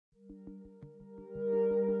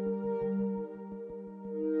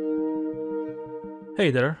Hey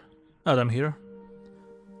there, Adam here.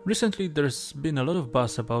 Recently there's been a lot of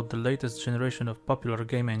buzz about the latest generation of popular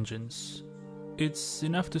game engines. It's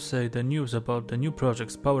enough to say the news about the new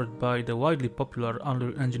projects powered by the widely popular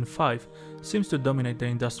Unreal Engine 5 seems to dominate the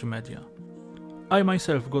industry media. I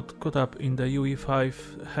myself got caught up in the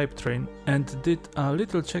UE5 hype train and did a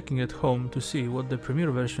little checking at home to see what the premiere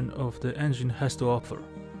version of the engine has to offer.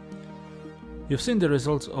 You've seen the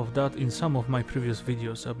results of that in some of my previous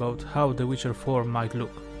videos about how The Witcher 4 might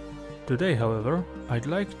look. Today, however, I'd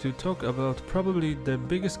like to talk about probably the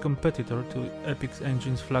biggest competitor to Epic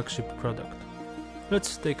Engine's flagship product.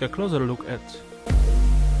 Let's take a closer look at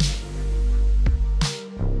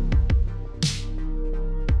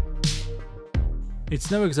It's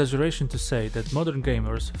no exaggeration to say that modern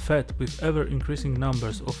gamers, fed with ever-increasing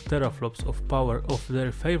numbers of teraflops of power of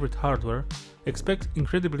their favorite hardware, expect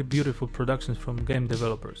incredibly beautiful productions from game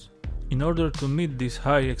developers. In order to meet these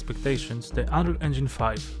high expectations, the Unreal Engine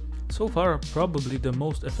 5, so far probably the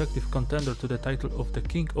most effective contender to the title of the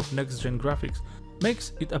king of next-gen graphics,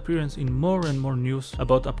 makes its appearance in more and more news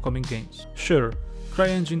about upcoming games. Sure,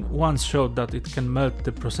 CryEngine once showed that it can melt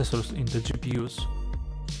the processors in the GPUs.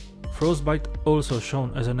 Frostbite also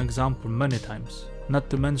shown as an example many times, not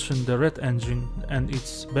to mention the Red Engine and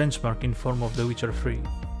its benchmark in form of The Witcher 3.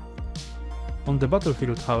 On the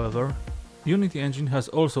battlefield, however, Unity Engine has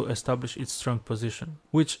also established its strong position,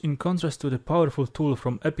 which, in contrast to the powerful tool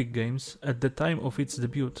from Epic Games at the time of its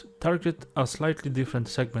debut, targeted a slightly different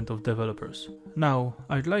segment of developers. Now,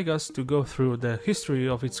 I'd like us to go through the history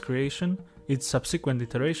of its creation, its subsequent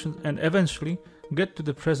iterations, and eventually get to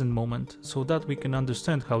the present moment so that we can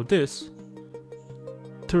understand how this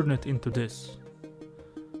turned it into this.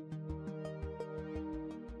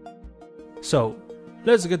 So,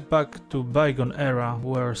 let's get back to bygone era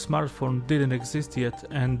where smartphone didn't exist yet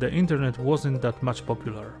and the internet wasn't that much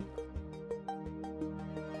popular.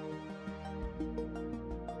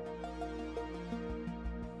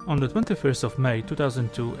 On the 21st of May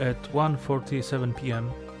 2002 at 1:47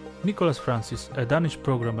 PM, Nicholas Francis, a Danish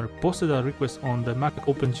programmer, posted a request on the Mac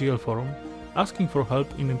OpenGL forum asking for help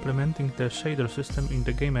in implementing the shader system in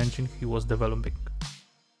the game engine he was developing.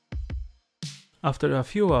 After a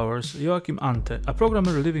few hours, Joachim Ante, a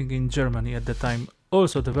programmer living in Germany at the time,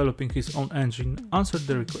 also developing his own engine, answered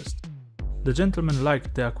the request. The gentleman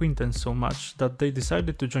liked the acquaintance so much that they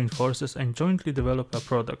decided to join forces and jointly develop a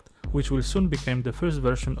product, which will soon become the first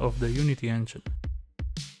version of the Unity engine.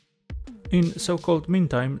 In so-called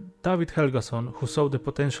meantime, David Helgason, who saw the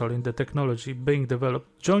potential in the technology being developed,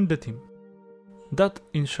 joined the team. That,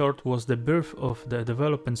 in short, was the birth of the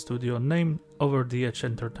development studio named Over the Edge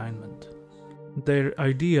Entertainment. Their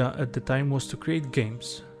idea at the time was to create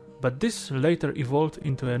games, but this later evolved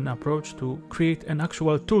into an approach to create an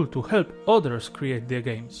actual tool to help others create their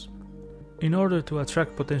games. In order to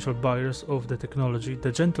attract potential buyers of the technology,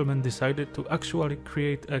 the gentleman decided to actually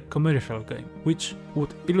create a commercial game, which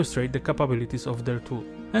would illustrate the capabilities of their tool.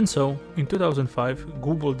 And so, in 2005,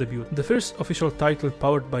 GooBall debuted, the first official title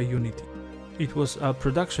powered by Unity. It was a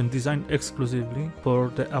production designed exclusively for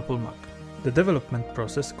the Apple Mac. The development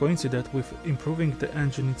process coincided with improving the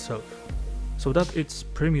engine itself, so that its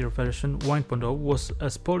premiere version 1.0 was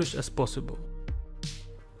as polished as possible.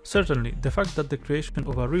 Certainly, the fact that the creation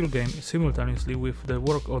of a real game simultaneously with the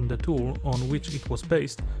work on the tool on which it was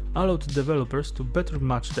based allowed developers to better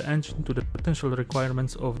match the engine to the potential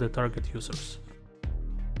requirements of the target users.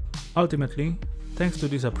 Ultimately, thanks to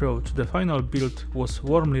this approach, the final build was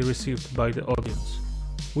warmly received by the audience,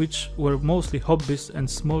 which were mostly hobbyists and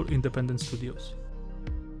small independent studios.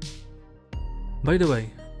 By the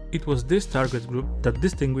way, it was this target group that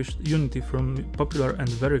distinguished Unity from popular and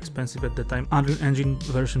very expensive at the time Unreal Engine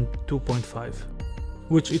version 2.5,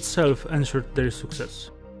 which itself ensured their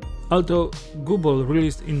success. Although GooBall,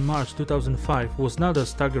 released in March 2005, was not a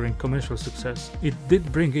staggering commercial success, it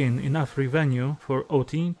did bring in enough revenue for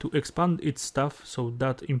OT to expand its staff so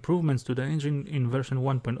that improvements to the engine in version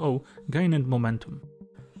 1.0 gained momentum.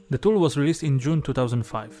 The tool was released in June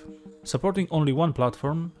 2005, supporting only one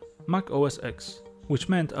platform, Mac OS X, which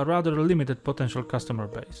meant a rather limited potential customer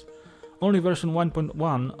base. Only version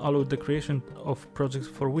 1.1 allowed the creation of projects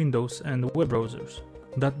for Windows and web browsers.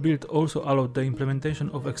 That build also allowed the implementation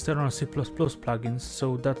of external C++ plugins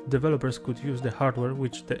so that developers could use the hardware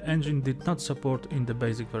which the engine did not support in the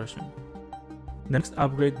basic version. The next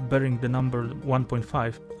upgrade, bearing the number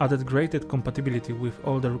 1.5, added greater compatibility with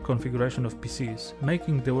older configuration of PCs,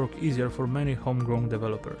 making the work easier for many homegrown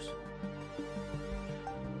developers.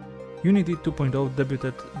 Unity 2.0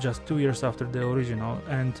 debuted just 2 years after the original,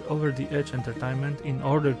 and over-the-edge entertainment, in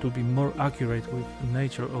order to be more accurate with the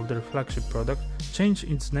nature of their flagship product, changed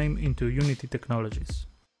its name into Unity Technologies.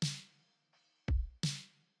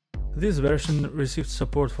 This version received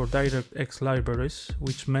support for DirectX libraries,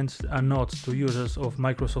 which meant a nod to users of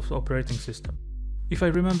Microsoft's operating system. If I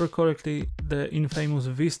remember correctly, the infamous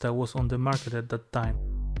Vista was on the market at that time.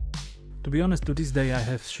 To be honest, to this day I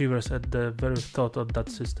have shivers at the very thought of that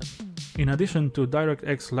system. In addition to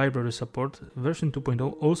DirectX library support, version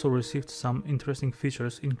 2.0 also received some interesting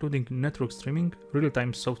features, including network streaming,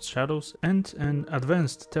 real-time soft shadows, and an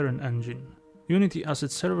advanced terrain engine, Unity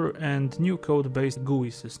Asset Server, and new code-based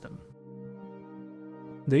GUI system.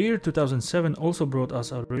 The year 2007 also brought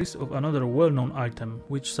us a release of another well-known item,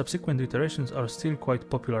 which subsequent iterations are still quite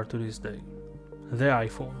popular to this day: the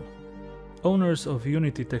iPhone. Owners of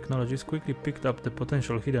Unity Technologies quickly picked up the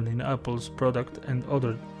potential hidden in Apple's product and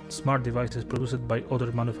other smart devices produced by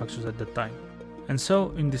other manufacturers at the time. And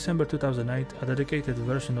so, in December 2008, a dedicated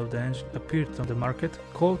version of the engine appeared on the market,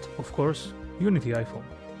 called, of course, Unity iPhone.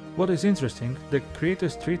 What is interesting, the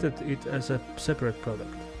creators treated it as a separate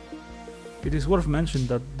product. It is worth mentioning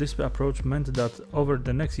that this approach meant that over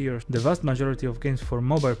the next years, the vast majority of games for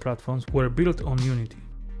mobile platforms were built on Unity.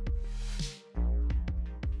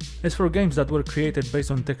 As for games that were created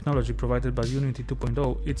based on technology provided by Unity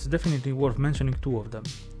 2.0, it's definitely worth mentioning two of them.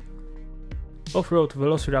 Off-Road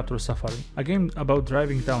Velociraptor Safari, a game about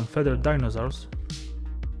driving down feathered dinosaurs,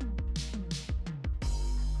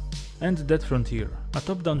 and Dead Frontier, a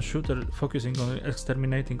top-down shooter focusing on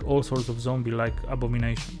exterminating all sorts of zombie-like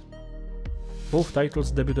abominations. Both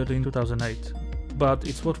titles debuted in 2008, but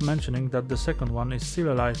it's worth mentioning that the second one is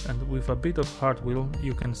still alive, and with a bit of hard will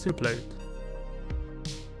you can still play it.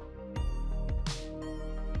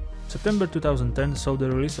 September 2010 saw the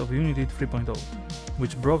release of Unity 3.0,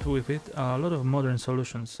 which brought with it a lot of modern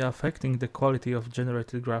solutions affecting the quality of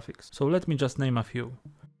generated graphics, so let me just name a few.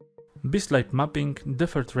 Beast-like mapping,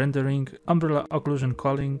 deferred rendering, umbrella occlusion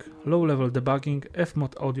culling, low-level debugging,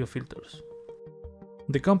 F-mod audio filters.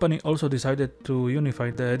 The company also decided to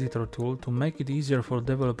unify the editor tool to make it easier for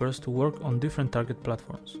developers to work on different target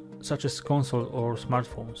platforms, such as console or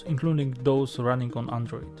smartphones, including those running on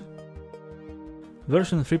Android.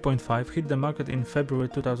 Version 3.5 hit the market in February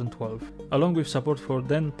 2012, along with support for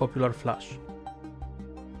then popular Flash.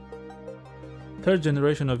 Third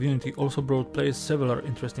generation of Unity also brought players several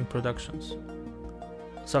interesting productions,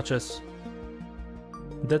 such as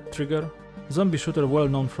Dead Trigger, zombie shooter well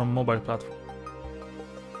known from mobile platforms.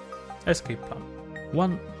 Escape Plan,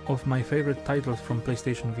 one of my favorite titles from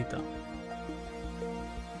PlayStation Vita.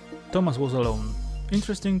 Thomas Was Alone,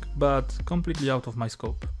 interesting but completely out of my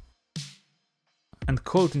scope. And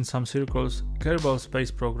called in some circles Kerbal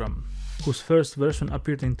Space Program, whose first version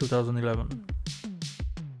appeared in 2011.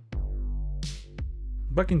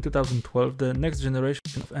 Back in 2012, the next generation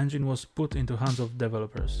of engine was put into hands of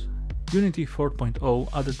developers. Unity 4.0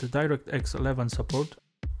 added the DirectX 11 support,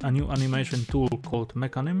 a new animation tool called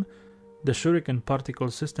Mechanim, the Shuriken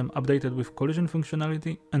particle system updated with collision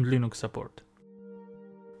functionality, and Linux support.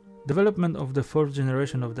 Development of the fourth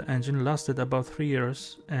generation of the engine lasted about 3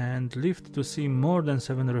 years and lived to see more than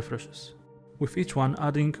 7 refreshes, with each one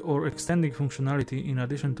adding or extending functionality in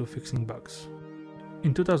addition to fixing bugs.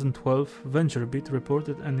 In 2012, VentureBeat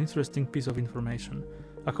reported an interesting piece of information.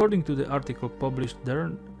 According to the article published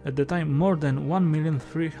there, at the time more than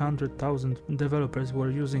 1,300,000 developers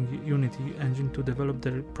were using Unity engine to develop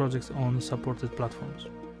their projects on supported platforms.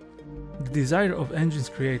 The desire of engine's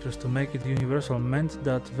creators to make it universal meant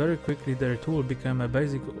that very quickly their tool became a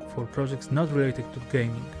basic for projects not related to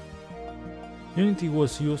gaming. Unity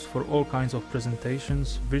was used for all kinds of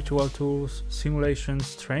presentations, virtual tools,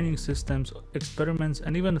 simulations, training systems, experiments,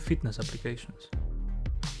 and even fitness applications.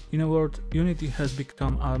 In a word, Unity has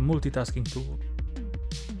become a multitasking tool.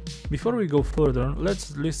 Before we go further,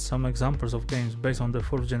 let's list some examples of games based on the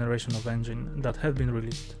fourth generation of engine that have been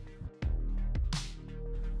released.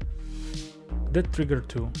 Dead Trigger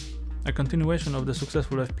 2, a continuation of the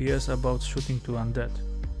successful FPS about shooting to undead.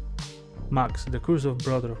 Max, The Curse of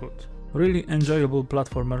Brotherhood, really enjoyable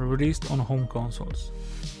platformer released on home consoles.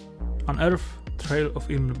 Unearth, Trail of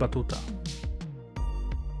Ibn Battuta,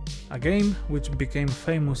 a game which became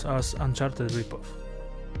famous as Uncharted ripoff.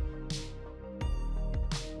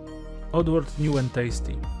 Oddworld New and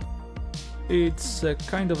Tasty. It's a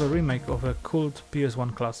kind of a remake of a cult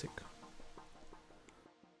PS1 classic.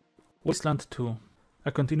 Wasteland 2,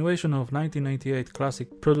 a continuation of 1998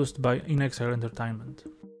 classic produced by In Exile Entertainment.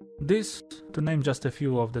 This to name just a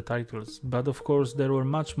few of the titles, but of course there were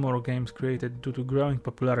much more games created due to growing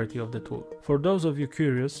popularity of the tool. For those of you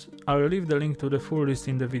curious, I'll leave the link to the full list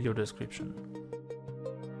in the video description.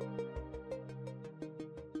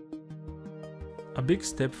 A big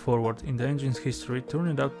step forward in the engine's history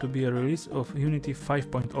turned out to be a release of Unity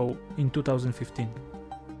 5.0 in 2015.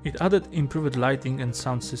 It added improved lighting and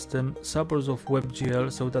sound system, supports of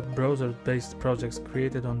WebGL so that browser-based projects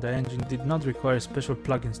created on the engine did not require special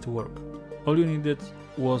plugins to work. All you needed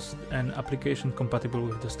was an application compatible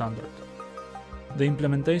with the standard. The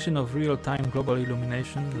implementation of real-time global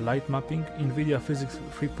illumination, light mapping, NVIDIA Physics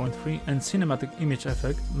 3.3 and cinematic image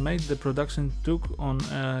effect made the production took on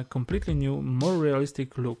a completely new, more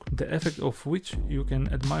realistic look, the effect of which you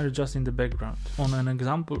can admire just in the background, on an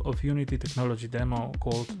example of Unity Technology demo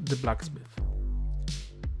called The Blacksmith.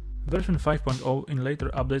 Version 5.0 in later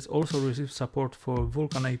updates also received support for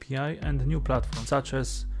Vulkan API and new platforms such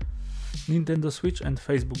as Nintendo Switch and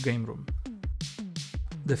Facebook Game Room.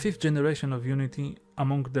 The 5th generation of Unity,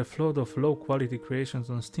 among the flood of low-quality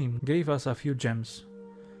creations on Steam, gave us a few gems.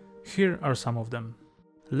 Here are some of them.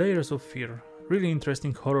 Layers of Fear, really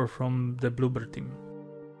interesting horror from the Bloober team.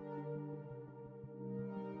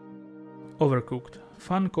 Overcooked,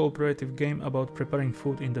 fun cooperative game about preparing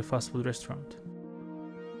food in the fast food restaurant.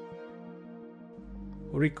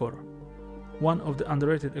 Recore, one of the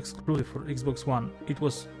underrated exclusive for Xbox One. It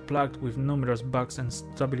was plagued with numerous bugs and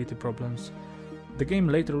stability problems. The game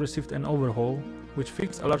later received an overhaul, which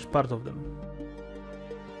fixed a large part of them.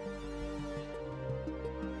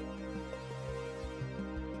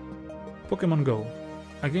 Pokemon Go,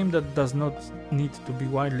 a game that does not need to be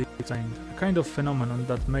widely explained, a kind of phenomenon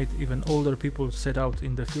that made even older people set out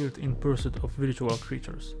in the field in pursuit of virtual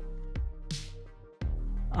creatures.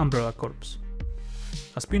 Umbrella Corps,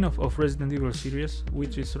 a spin-off of Resident Evil series,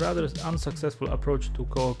 which is rather unsuccessful approach to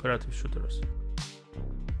cooperative shooters.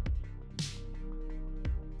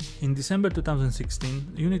 In December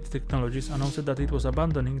 2016, Unity Technologies announced that it was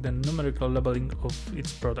abandoning the numerical labeling of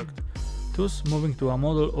its product, thus moving to a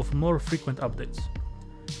model of more frequent updates.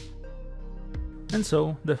 And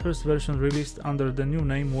so, the first version released under the new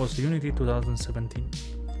name was Unity 2017.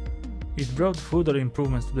 It brought further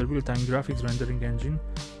improvements to the real-time graphics rendering engine,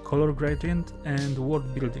 color gradient and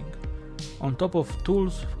world building, on top of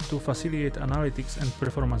tools to facilitate analytics and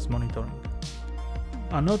performance monitoring.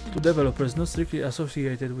 A nod to developers not strictly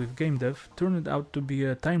associated with game dev turned out to be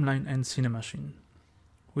a timeline and cinemachine.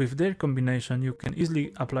 With their combination, you can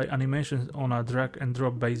easily apply animations on a drag and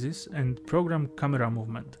drop basis and program camera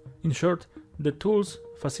movement. In short, the tools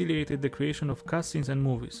facilitated the creation of cutscenes and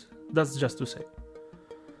movies, that's just to say.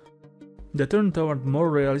 The turn toward more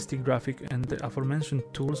realistic graphics and the aforementioned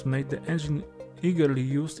tools made the engine eagerly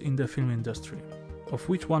used in the film industry, of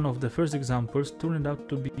which one of the first examples turned out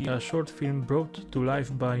to be a short film brought to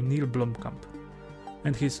life by Neil Blomkamp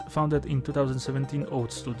and his founded in 2017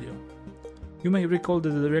 Oat Studio. You may recall the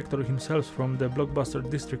director himself from the blockbuster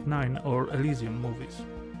District 9 or Elysium movies.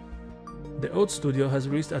 The Oat Studio has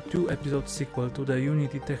released a 2-episode sequel to the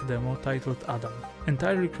Unity tech demo titled Adam,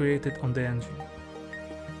 entirely created on the engine.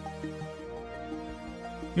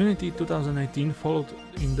 Unity 2018 followed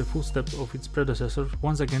in the footsteps of its predecessor,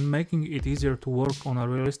 once again making it easier to work on a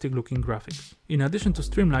realistic-looking graphics. In addition to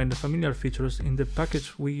streamline the familiar features in the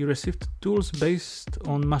package, we received tools based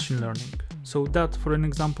on machine learning, so that, for an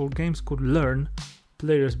example, games could learn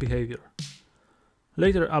players' behavior.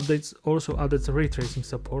 Later updates also added ray tracing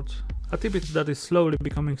support, a tidbit that is slowly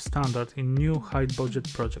becoming standard in new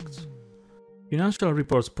high-budget projects. Financial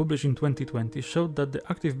reports published in 2020 showed that the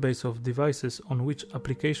active base of devices on which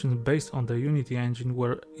applications based on the Unity engine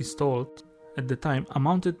were installed at the time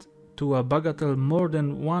amounted to a bagatelle more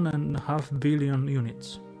than 1.5 billion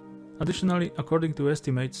units. Additionally, according to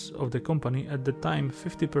estimates of the company, at the time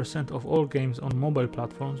 50% of all games on mobile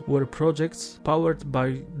platforms were projects powered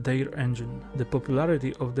by their engine. The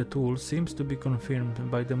popularity of the tool seems to be confirmed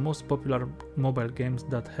by the most popular mobile games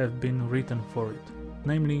that have been written for it,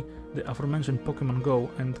 namely the aforementioned Pokemon Go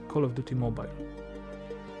and Call of Duty Mobile.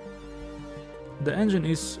 The engine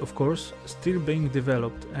is, of course, still being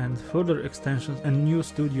developed, and further extensions and new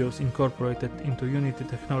studios incorporated into Unity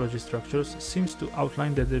technology structures seems to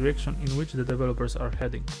outline the direction in which the developers are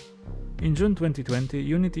heading. In June 2020,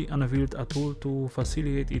 Unity unveiled a tool to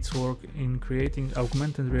facilitate its work in creating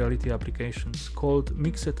augmented reality applications called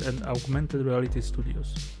Mixed and Augmented Reality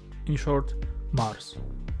Studios, in short, MARS.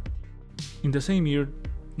 In the same year,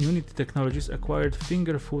 Unity Technologies acquired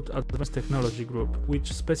Fingerfoot Advanced Technology Group,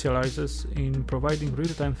 which specializes in providing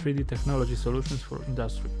real-time 3D technology solutions for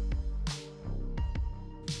industry.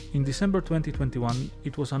 In December 2021,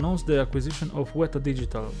 it was announced the acquisition of Weta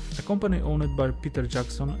Digital, a company owned by Peter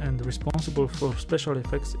Jackson and responsible for special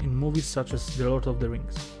effects in movies such as The Lord of the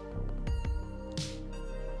Rings.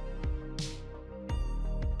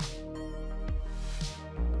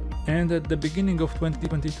 And at the beginning of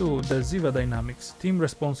 2022, the Ziva Dynamics, team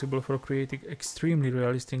responsible for creating extremely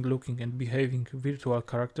realistic looking and behaving virtual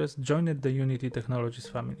characters, joined the Unity Technologies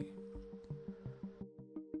family.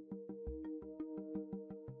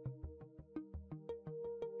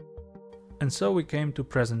 And so we came to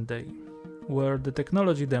present day, where the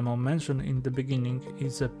technology demo mentioned in the beginning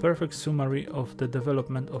is a perfect summary of the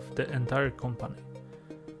development of the entire company.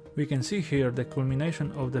 We can see here the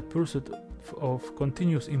culmination of the pursuit of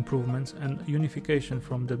continuous improvements and unification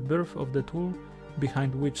from the birth of the tool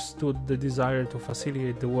behind which stood the desire to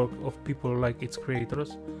facilitate the work of people like its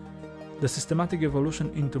creators, the systematic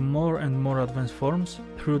evolution into more and more advanced forms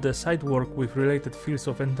through the side work with related fields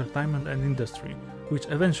of entertainment and industry, which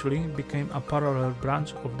eventually became a parallel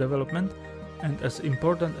branch of development and as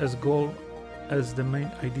important as goal as the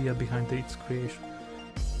main idea behind its creation.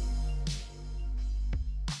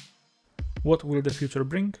 What will the future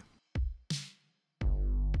bring?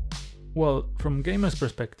 Well, from Gamez'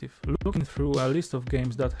 perspective, looking through a list of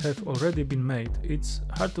games that have already been made, it's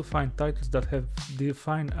hard to find titles that have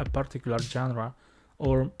defined a particular genre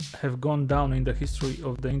or have gone down in the history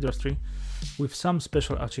of the industry with some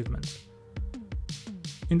special achievements.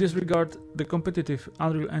 In this regard, the competitive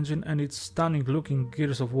Unreal Engine and its stunning looking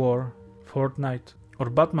Gears of War, Fortnite, or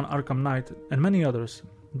Batman Arkham Knight, and many others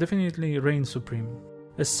definitely reign supreme.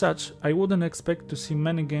 As such, I wouldn't expect to see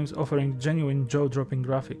many games offering genuine jaw-dropping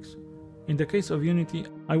graphics. In the case of Unity,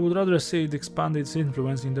 I would rather see it expand its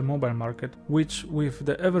influence in the mobile market, which, with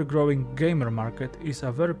the ever-growing gamer market, is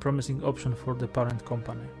a very promising option for the parent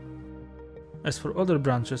company. As for other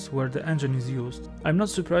branches where the engine is used, I'm not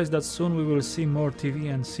surprised that soon we will see more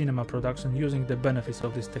TV and cinema production using the benefits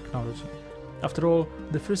of this technology. After all,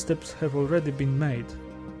 the first steps have already been made.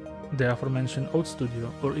 The aforementioned Oat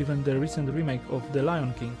Studio, or even the recent remake of The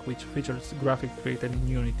Lion King, which features graphics created in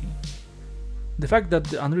Unity. The fact that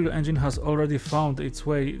the Unreal Engine has already found its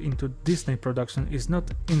way into Disney production is not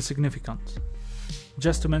insignificant,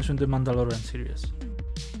 just to mention the Mandalorian series.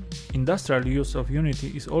 Industrial use of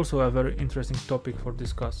Unity is also a very interesting topic for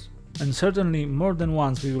discuss, and certainly more than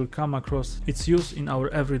once we will come across its use in our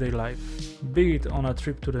everyday life, be it on a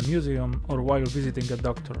trip to the museum or while visiting a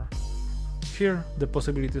doctor. Here, the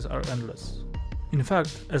possibilities are endless. In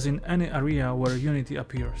fact, as in any area where Unity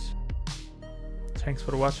appears. Thanks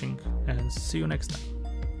for watching and see you next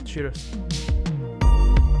time. Cheers!